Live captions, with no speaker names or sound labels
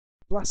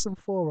less than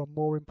 4 or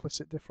more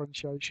implicit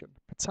differentiation.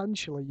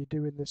 Potentially you're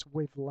doing this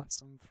with less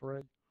than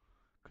 3,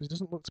 because it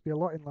doesn't look to be a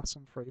lot in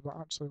lesson 3, but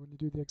actually when you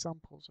do the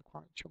examples they're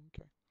quite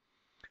chunky.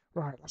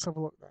 Right, let's have a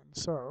look then.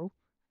 So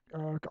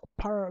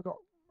got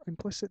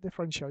implicit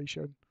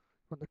differentiation,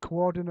 but the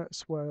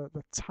coordinates where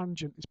the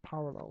tangent is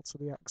parallel to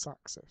the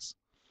x-axis.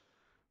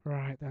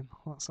 Right then,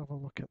 let's have a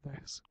look at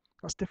this.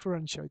 Let's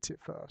differentiate it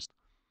first.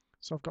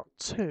 So I've got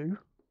 2.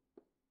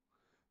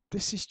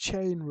 This is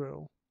chain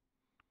rule.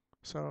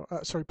 So,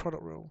 sorry,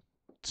 product rule.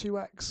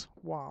 2x,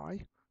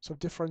 y. So I've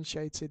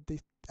differentiated the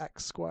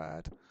x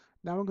squared.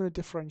 Now I'm going to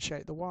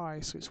differentiate the y.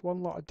 So it's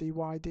one lot of dy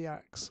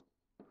dx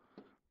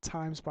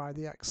times by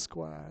the x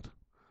squared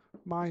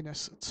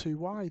minus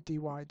 2y dy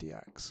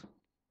dx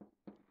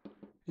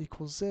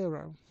equals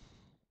 0.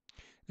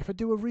 If I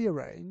do a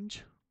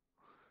rearrange,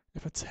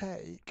 if I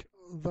take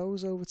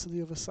those over to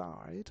the other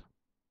side,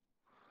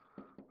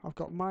 I've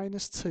got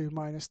minus 2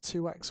 minus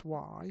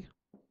 2xy.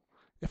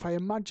 If I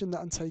imagine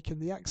that I'm taking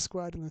the x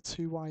squared and the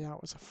 2y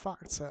out as a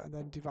factor and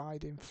then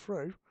dividing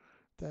through,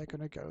 they're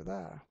going to go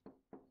there.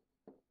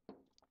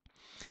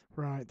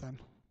 Right then.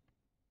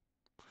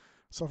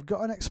 So I've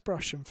got an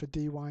expression for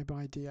dy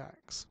by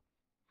dx.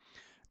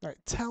 Now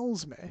it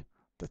tells me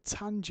the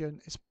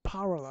tangent is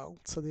parallel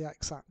to the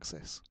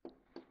x-axis.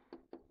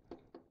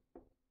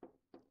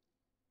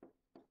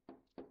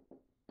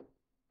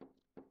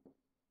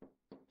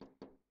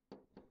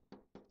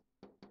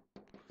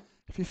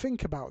 If you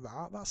think about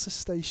that, that's a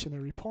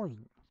stationary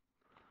point.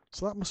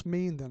 So that must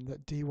mean then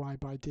that dy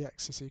by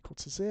dx is equal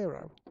to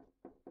 0.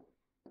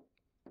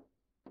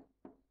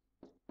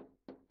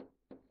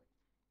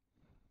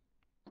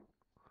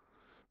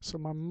 So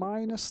my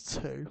minus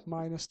 2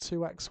 minus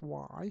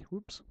 2xy,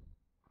 whoops,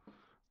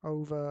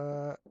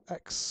 over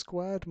x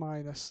squared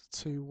minus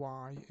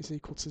 2y is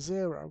equal to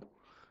 0.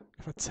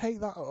 If I take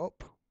that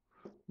up,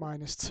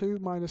 minus 2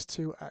 minus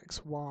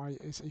 2xy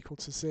is equal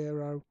to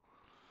 0.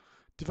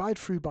 Divide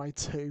through by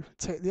 2,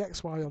 take the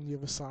xy on the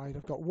other side.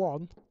 I've got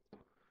 1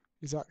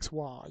 is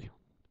xy.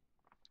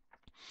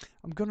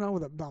 I'm going to know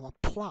that now my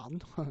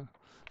plan,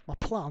 my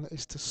plan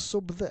is to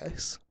sub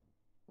this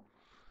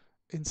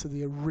into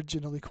the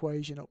original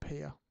equation up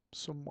here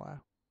somewhere.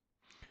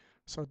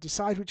 So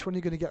decide which one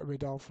you're going to get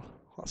rid of.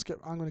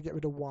 I'm going to get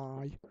rid of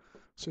y.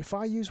 So if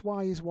I use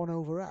y as 1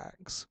 over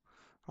x,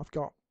 I've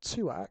got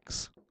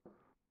 2x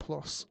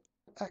plus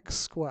x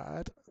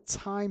squared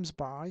times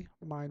by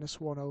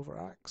minus 1 over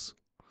x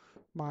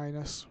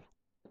minus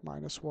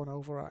 1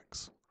 over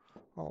x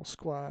all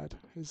squared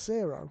is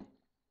 0.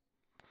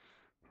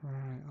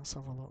 Right, let's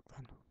have a look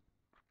then.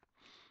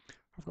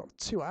 I've got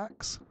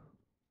 2x.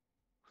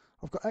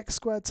 I've got x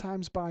squared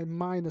times by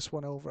minus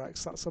 1 over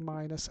x. That's a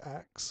minus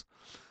x.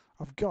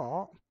 I've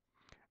got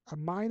a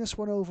minus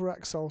 1 over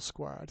x all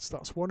squared. So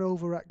that's 1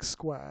 over x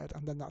squared.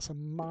 And then that's a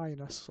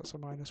minus. So that's a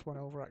minus 1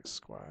 over x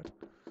squared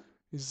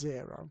is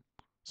 0.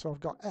 So I've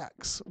got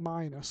x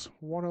minus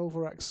 1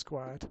 over x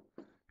squared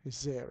is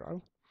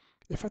 0.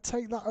 If I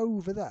take that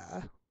over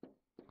there,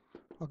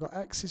 I've got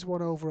x is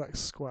 1 over x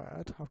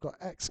squared. I've got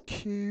x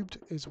cubed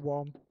is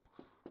 1.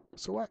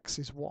 So x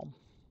is 1.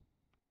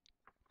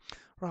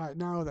 Right,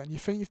 now then, you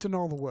think you've done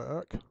all the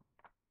work,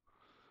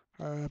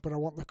 but I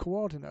want the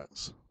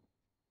coordinates.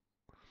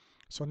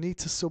 So I need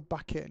to sub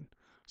back in.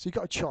 So you've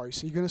got a choice.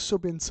 So you're going to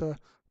sub into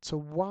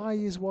y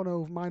is 1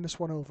 over minus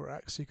 1 over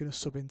x. So you're going to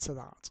sub into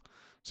that.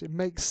 So it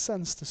makes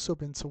sense to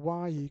sub into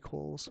y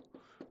equals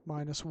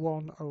minus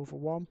 1 over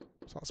 1.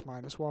 So that's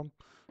minus 1.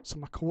 So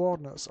my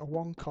coordinates are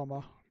 1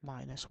 comma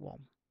minus 1.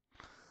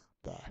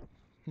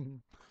 There.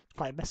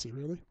 Quite messy,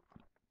 really.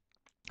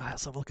 Right,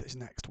 let's have a look at this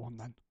next one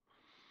then.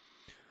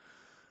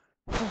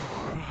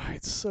 Right,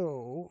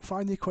 so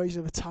find the equation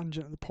of a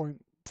tangent at the point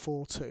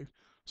 4, 2.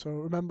 So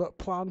remember,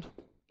 plan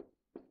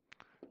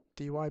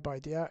dy by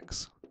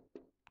dx.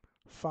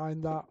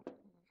 Find that.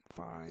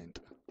 Find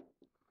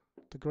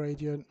the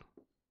gradient.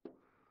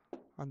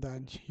 And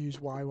then use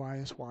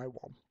yy as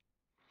y1.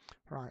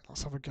 Right,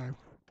 let's have a go.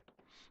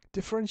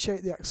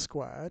 Differentiate the x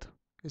squared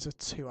is a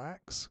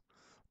 2x.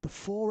 The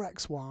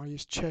 4xy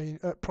is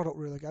product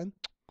rule again.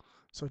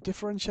 So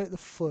differentiate the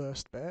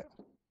first bit.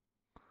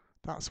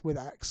 That's with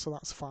x, so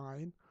that's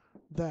fine.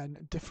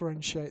 Then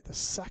differentiate the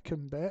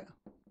second bit.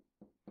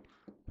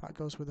 That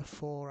goes with a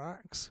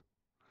 4x.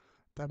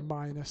 Then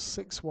minus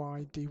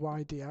 6y dy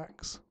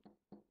dx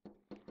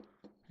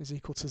is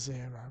equal to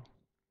 0.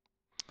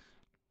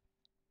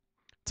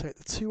 Take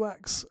the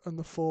 2x and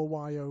the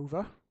 4y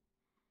over.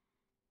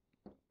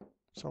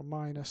 So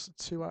minus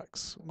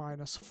 2x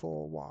minus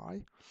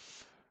 4y.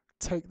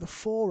 Take the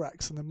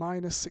 4x and the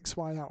minus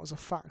 6y out as a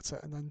factor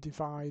and then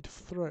divide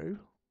through.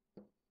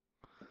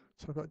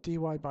 So I've got dy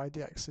by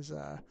dx is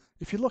there.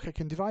 If you look, I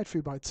can divide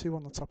through by 2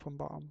 on the top and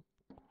bottom.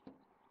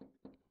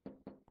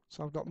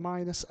 So I've got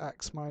minus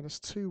x minus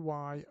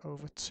 2y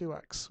over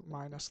 2x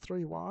minus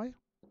 3y.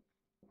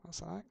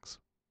 That's x.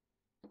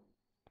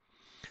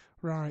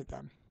 Right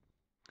then.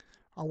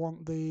 I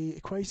want the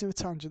equation of a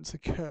tangent to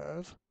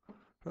curve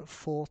at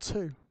 4,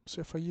 2. So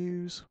if I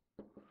use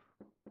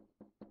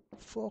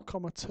 4,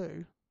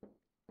 2,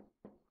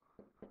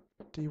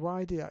 dy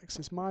dx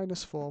is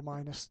minus 4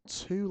 minus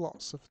 2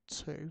 lots of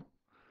 2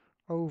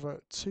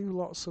 over 2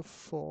 lots of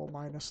 4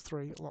 minus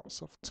 3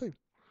 lots of 2.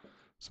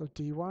 So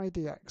dy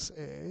dx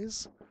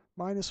is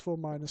minus 4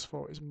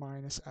 is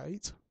minus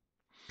 8.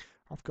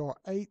 I've got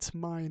 8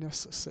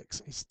 minus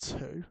 6 is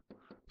 2.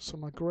 So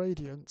my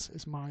gradient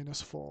is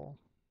minus 4.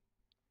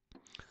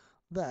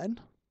 Then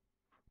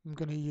I'm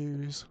going to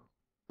use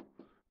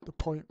the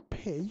point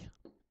P,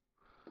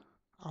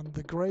 and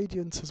the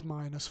gradient is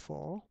minus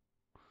 4.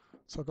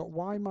 So I've got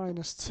y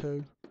minus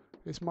 2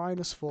 is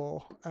minus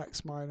 4,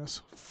 x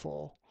minus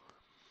 4.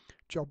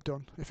 Job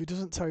done. If it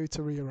doesn't tell you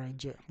to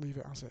rearrange it, leave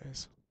it as it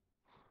is.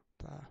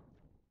 There.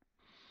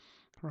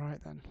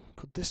 Right then,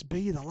 could this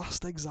be the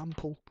last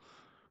example?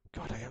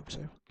 God, I hope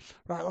so.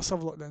 Right, let's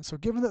have a look then. So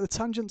given that the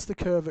tangent to the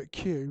curve at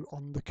Q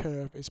on the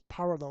curve is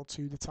parallel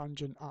to the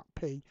tangent at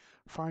P,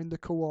 find the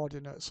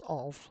coordinates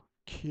of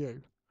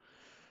Q.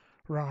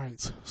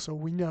 Right, so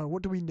we know,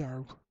 what do we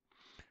know?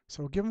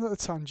 So given that the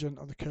tangent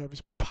of the curve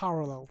is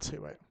parallel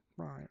to it,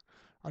 right,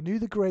 I knew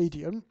the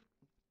gradient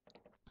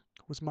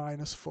was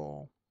minus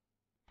 4.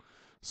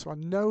 So I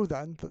know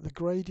then that the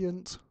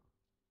gradient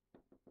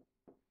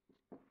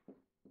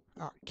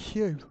at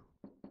Q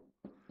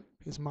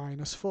is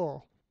minus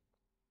 4.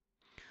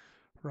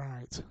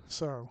 Right,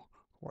 so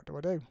what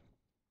do?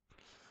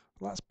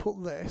 Let's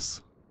put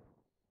this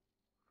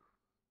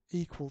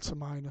equal to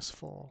minus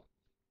 4.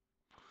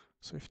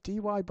 So if dy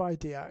by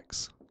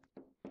dx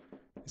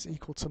is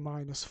equal to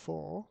minus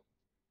 4,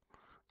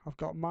 I've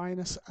got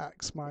minus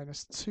x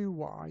minus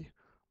 2y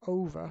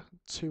over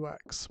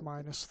 2x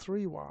minus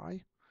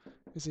 3y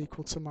is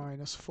equal to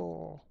minus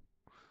 4.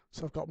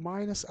 So I've got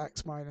minus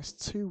x minus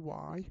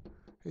 2y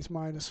is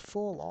minus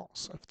 4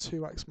 lots of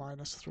 2x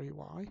minus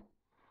 3y.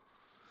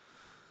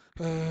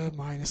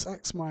 Minus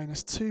x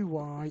minus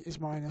 2y is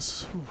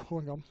minus,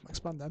 hang on,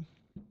 expand them,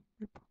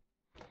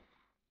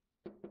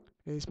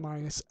 is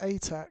minus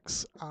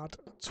 8x add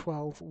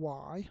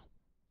 12y.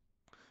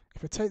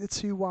 If I take the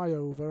 2y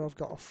over, I've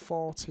got a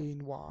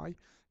 14y.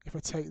 If I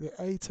take the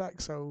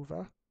 8x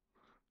over,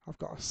 I've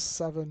got a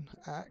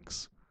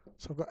 7x.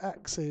 So I've got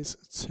x is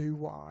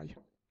 2y.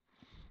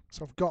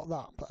 So I've got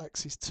that, but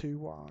x is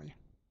 2y.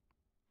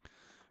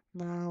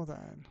 Now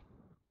then,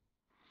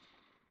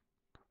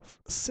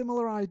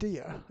 similar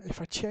idea,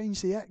 if I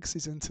change the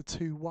x's into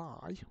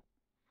 2y,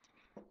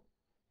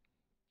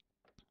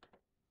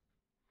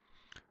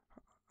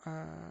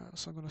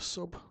 so I'm going to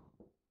sub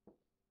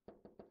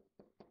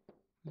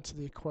into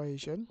the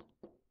equation.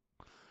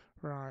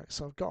 Right,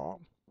 so I've got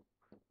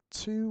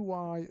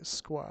 2y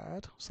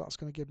squared, so that's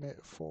going to give me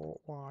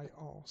 4y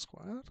all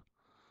squared,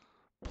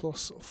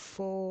 plus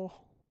 4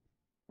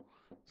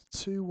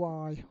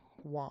 2y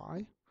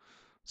y,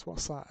 so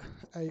what's that,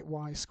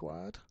 8y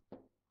squared,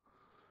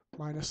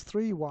 minus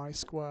 3y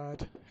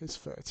squared is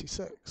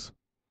 36.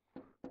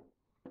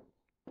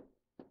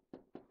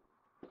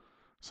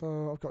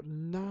 So I've got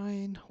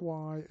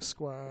 9y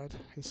squared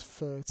is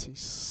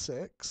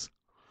 36.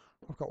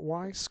 I've got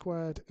y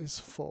squared is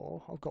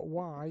 4. I've got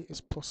y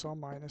is plus or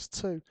minus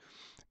 2.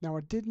 Now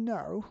I did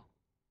know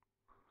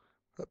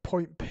that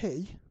point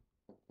P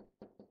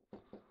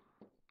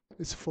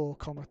is 4,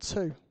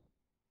 2.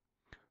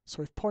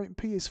 So if point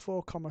P is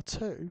 4,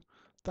 2,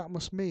 that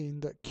must mean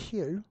that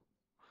Q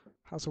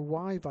has a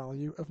y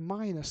value of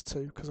minus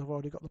 2 because I've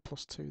already got the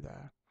plus 2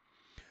 there.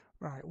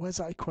 Right, where's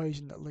that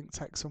equation that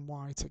linked x and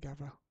y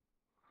together?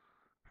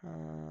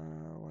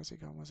 Where's it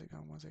gone?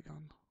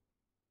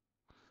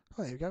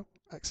 Oh, there you go.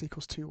 X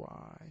equals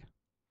 2y.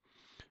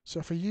 So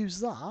if I use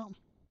that,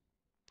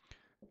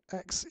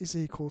 x is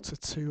equal to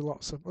 2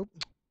 lots of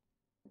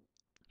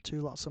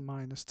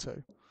minus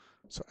 2.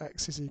 So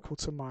x is equal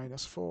to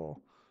minus 4.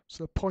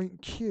 So the point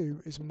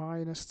Q is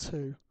minus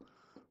 2,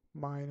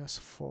 minus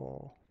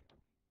 4.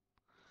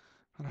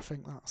 And I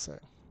think that's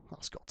it.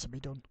 That's got to be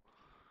done.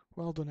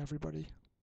 Well done, everybody.